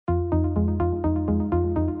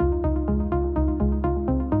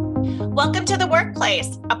Welcome to The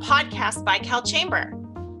Workplace, a podcast by CalChamber.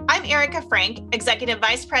 I'm Erika Frank, Executive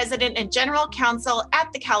Vice President and General Counsel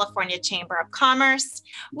at the California Chamber of Commerce.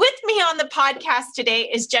 With me on the podcast today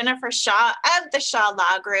is Jennifer Shaw of the Shaw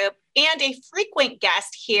Law Group and a frequent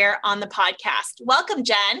guest here on the podcast. Welcome,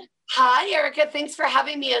 Jen. Hi, Erika. Thanks for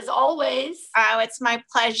having me as always. Oh, it's my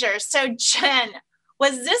pleasure. So, Jen,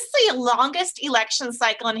 was this the longest election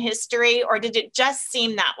cycle in history, or did it just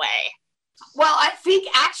seem that way? Well, I think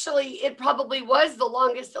actually it probably was the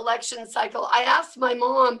longest election cycle. I asked my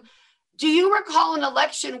mom, do you recall an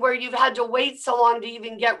election where you've had to wait so long to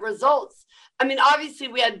even get results? I mean, obviously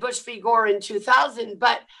we had Bush v. Gore in 2000,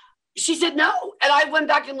 but she said no. And I went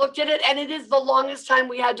back and looked at it, and it is the longest time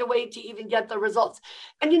we had to wait to even get the results.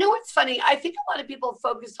 And you know what's funny? I think a lot of people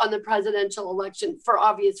focus on the presidential election for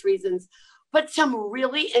obvious reasons, but some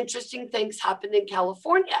really interesting things happened in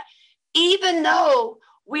California, even though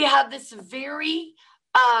we have this very,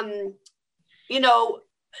 a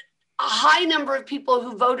high number of people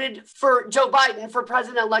who voted for Joe Biden, for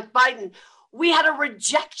President-elect Biden. We had a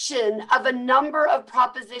rejection of a number of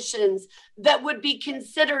propositions that would be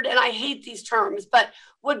considered, and I hate these terms, but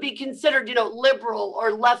would be considered, liberal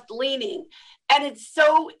or left-leaning. And it's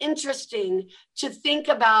so interesting to think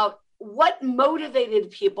about what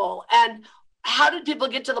motivated people and how did people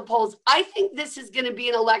get to the polls? I think this is going to be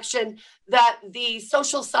an election that the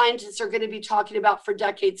social scientists are going to be talking about for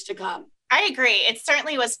decades to come. I agree. It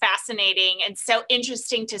certainly was fascinating and so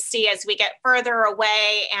interesting to see as we get further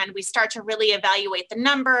away and we start to really evaluate the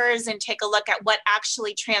numbers and take a look at what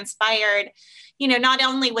actually transpired, not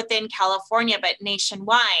only within California, but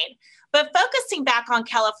nationwide. But focusing back on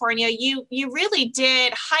California, you really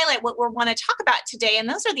did highlight what we want to talk about today, and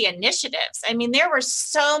those are the initiatives. I mean, there were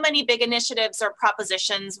so many big initiatives or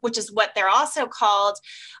propositions, which is what they're also called.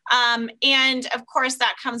 And of course,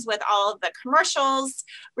 that comes with all of the commercials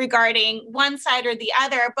regarding one side or the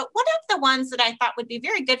other. But one of the ones that I thought would be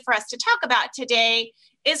very good for us to talk about today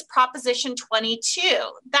is Proposition 22.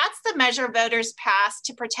 That's the measure voters passed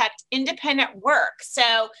to protect independent work.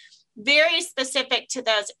 So very specific to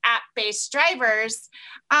those app-based drivers.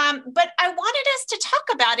 But I wanted us to talk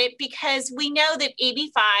about it because we know that AB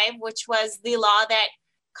 5, which was the law that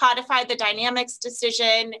codified the dynamics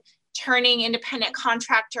decision, turning independent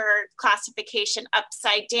contractor classification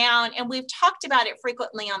upside down. And we've talked about it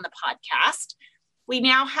frequently on the podcast. We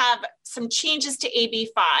now have some changes to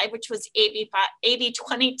AB 5, which was AB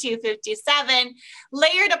 2257,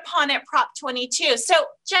 layered upon it Prop 22. So,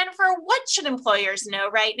 Jennifer, what should employers know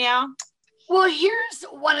right now? Well, here's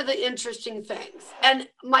one of the interesting things. And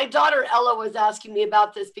my daughter Ella was asking me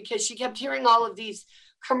about this because she kept hearing all of these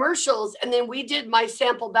commercials. And then we did my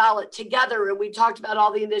sample ballot together and we talked about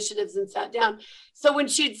all the initiatives and sat down. So when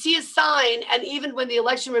she'd see a sign, and even when the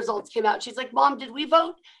election results came out, she's like, Mom, did we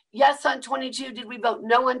vote yes on 22? Did we vote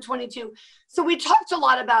no on 22? So we talked a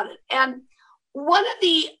lot about it. And one of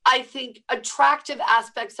the, I think, attractive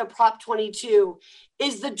aspects of Prop 22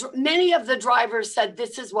 is many of the drivers said,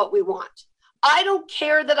 this is what we want. I don't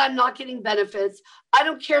care that I'm not getting benefits. I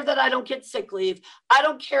don't care that I don't get sick leave. I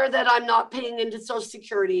don't care that I'm not paying into Social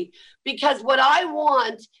Security, because what I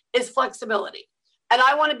want is flexibility. And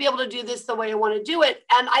I want to be able to do this the way I want to do it.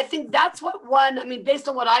 And I think that's what based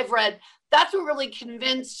on what I've read, that's what really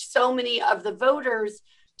convinced so many of the voters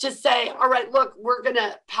to say, all right, look, we're going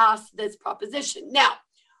to pass this proposition. Now,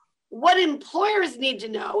 what employers need to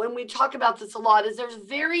know, and we talk about this a lot, is there's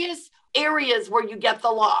various areas where you get the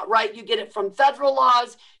law, right? You get it from federal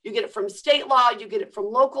laws, you get it from state law, you get it from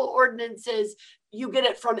local ordinances, you get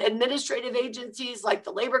it from administrative agencies like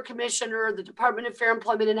the Labor Commissioner, the Department of Fair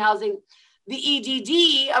Employment and Housing, the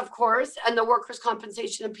EDD, of course, and the Workers'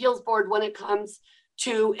 Compensation Appeals Board when it comes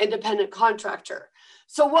to independent contractor.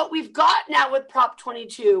 So what we've got now with Prop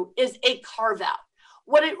 22 is a carve out.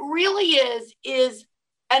 What it really is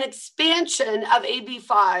an expansion of AB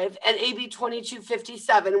 5 and AB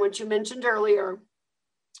 2257, which you mentioned earlier,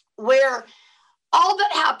 where all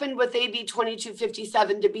that happened with AB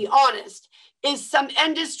 2257, to be honest, is some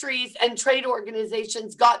industries and trade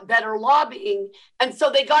organizations got better lobbying. And so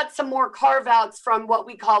they got some more carve outs from what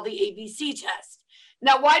we call the ABC test.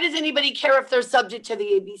 Now, why does anybody care if they're subject to the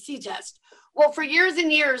ABC test? Well, for years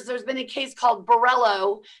and years, there's been a case called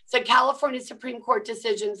Borrello. It's a California Supreme Court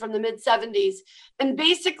decision from the mid-70s. And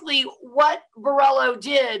basically what Borrello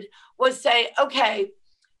did was say, okay,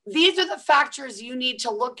 these are the factors you need to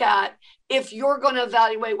look at if you're going to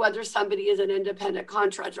evaluate whether somebody is an independent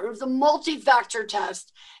contractor. It was a multi-factor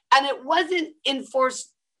test, and it wasn't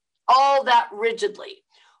enforced all that rigidly.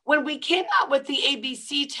 When we came out with the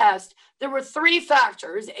ABC test, there were three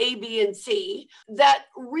factors, A, B, and C, that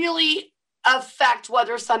really affect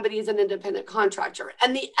whether somebody is an independent contractor.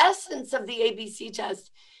 And the essence of the ABC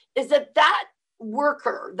test is that that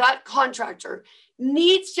worker, that contractor,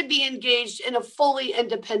 needs to be engaged in a fully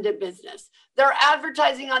independent business. They're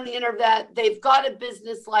advertising on the internet. They've got a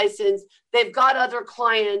business license. They've got other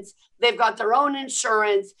clients. They've got their own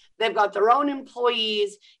insurance. They've got their own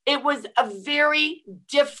employees. It was a very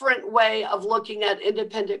different way of looking at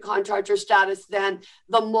independent contractor status than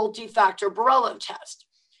the multi-factor Borello test.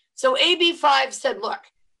 So AB5 said, look,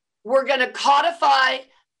 we're going to codify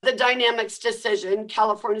the dynamics decision,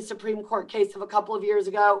 California Supreme Court case of a couple of years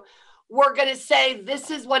ago. We're going to say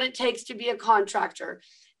this is what it takes to be a contractor.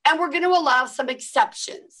 And we're going to allow some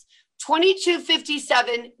exceptions.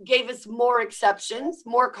 2257 gave us more exceptions,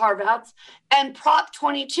 more carve-outs, and Prop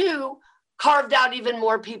 22 carved out even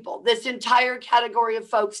more people, this entire category of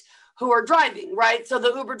folks who are driving, right? So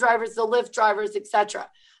the Uber drivers, the Lyft drivers, et cetera.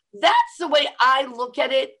 That's the way I look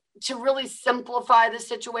at it to really simplify the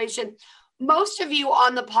situation. Most of you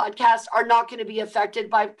on the podcast are not going to be affected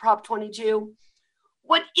by Prop 22.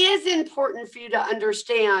 What is important for you to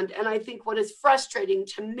understand, and I think what is frustrating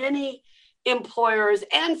to many employers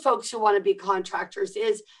and folks who want to be contractors,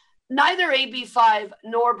 is neither AB5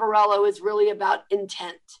 nor Borello is really about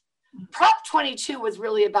intent. Prop 22 was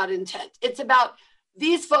really about intent. It's about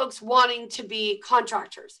these folks wanting to be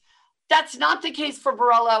contractors. That's not the case for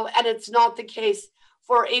Borello, and it's not the case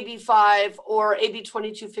for AB5 or AB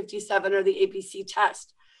 2257 or the ABC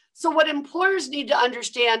test. So what employers need to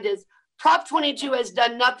understand is Prop 22 has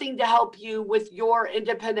done nothing to help you with your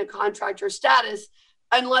independent contractor status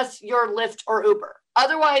unless you're Lyft or Uber.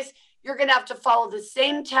 Otherwise, you're going to have to follow the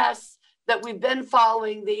same tests that we've been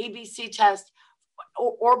following, the ABC test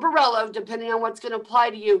or Borello, depending on what's going to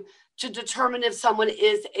apply to you, to determine if someone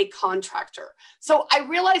is a contractor. So I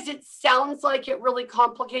realize it sounds like it really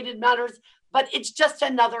complicated matters, but it's just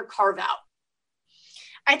another carve out.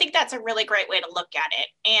 I think that's a really great way to look at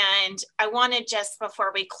it. And I want to just,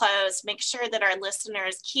 before we close, make sure that our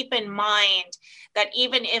listeners keep in mind that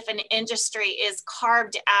even if an industry is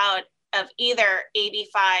carved out of either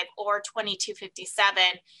AB5 or 2257,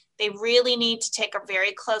 they really need to take a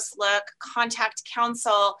very close look, contact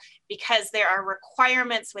counsel, because there are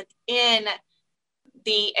requirements within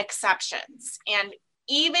the exceptions. And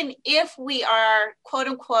even if we are, quote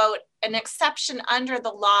unquote, an exception under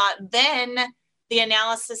the law, then the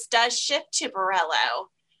analysis does shift to Borello,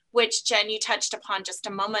 which Jen, you touched upon just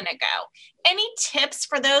a moment ago. Any tips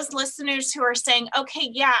for those listeners who are saying, okay,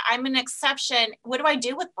 yeah, I'm an exception. What do I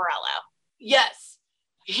do with Borello? Yes.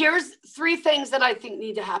 Here's 3 things that I think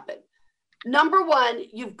need to happen. Number 1,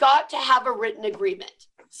 you've got to have a written agreement.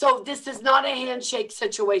 So this is not a handshake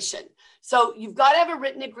situation. So you've got to have a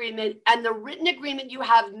written agreement, and the written agreement you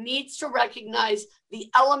have needs to recognize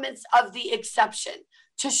the elements of the exception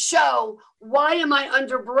to show why am I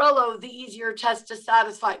under Borello, the easier test to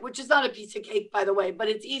satisfy, which is not a piece of cake, by the way, but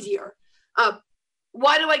it's easier.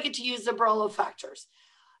 Why do I get to use the Borello factors?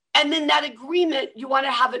 And then that agreement, you want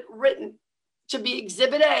to have it written to be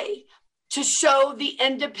Exhibit A to show the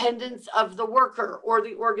independence of the worker or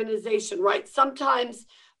the organization, right? Sometimes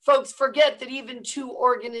folks forget that even 2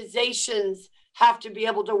 organizations have to be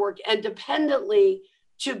able to work independently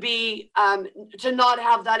to be to not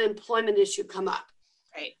have that employment issue come up.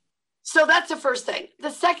 Right. So that's the first thing. The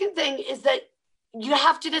second thing is that you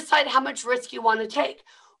have to decide how much risk you want to take.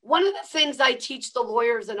 One of the things I teach the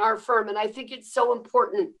lawyers in our firm, and I think it's so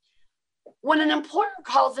important, when an employer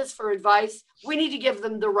calls us for advice, we need to give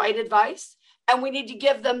them the right advice, and we need to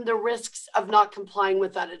give them the risks of not complying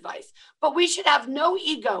with that advice. But we should have no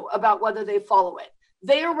ego about whether they follow it.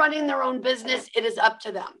 They are running their own business. It is up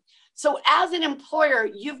to them. So as an employer,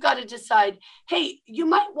 you've got to decide, hey, you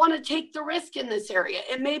might want to take the risk in this area.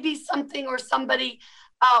 It may be something or somebody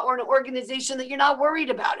or an organization that you're not worried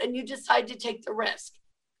about, and you decide to take the risk.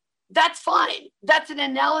 That's fine. That's an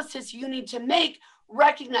analysis you need to make,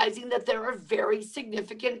 recognizing that there are very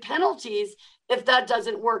significant penalties if that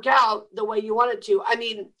doesn't work out the way you want it to. I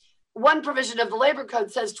mean, one provision of the labor code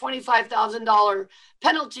says $25,000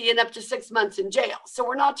 penalty and up to 6 months in jail. So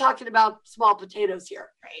we're not talking about small potatoes here.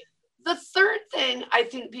 Right. The third thing I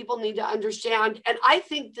think people need to understand, and I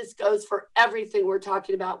think this goes for everything we're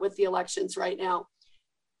talking about with the elections right now,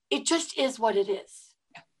 it just is what it is.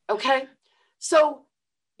 Okay? So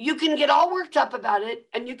you can get all worked up about it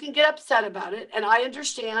and you can get upset about it. And I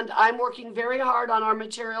understand. I'm working very hard on our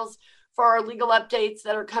materials for our legal updates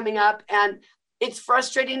that are coming up. And it's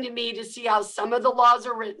frustrating to me to see how some of the laws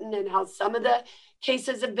are written and how some of the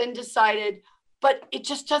cases have been decided, but it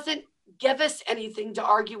just doesn't give us anything to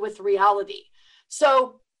argue with reality.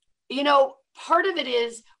 So, part of it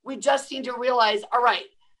is we just need to realize, all right,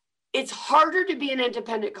 It's harder to be an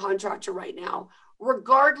independent contractor right now,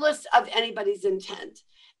 regardless of anybody's intent.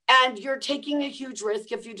 And you're taking a huge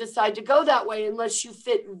risk if you decide to go that way, unless you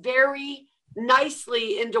fit very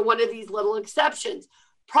nicely into one of these little exceptions.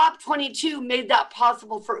 Prop 22 made that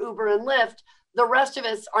possible for Uber and Lyft. The rest of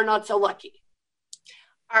us are not so lucky.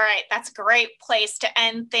 All right, that's a great place to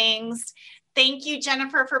end things. Thank you,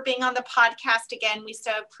 Jennifer, for being on the podcast again. We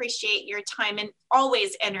so appreciate your time and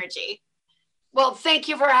always energy. Well, thank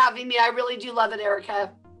you for having me. I really do love it,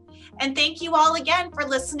 Erika. And thank you all again for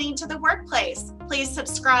listening to The Workplace. Please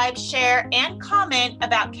subscribe, share, and comment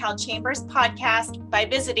about CalChamber's podcast by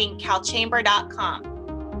visiting calchamber.com.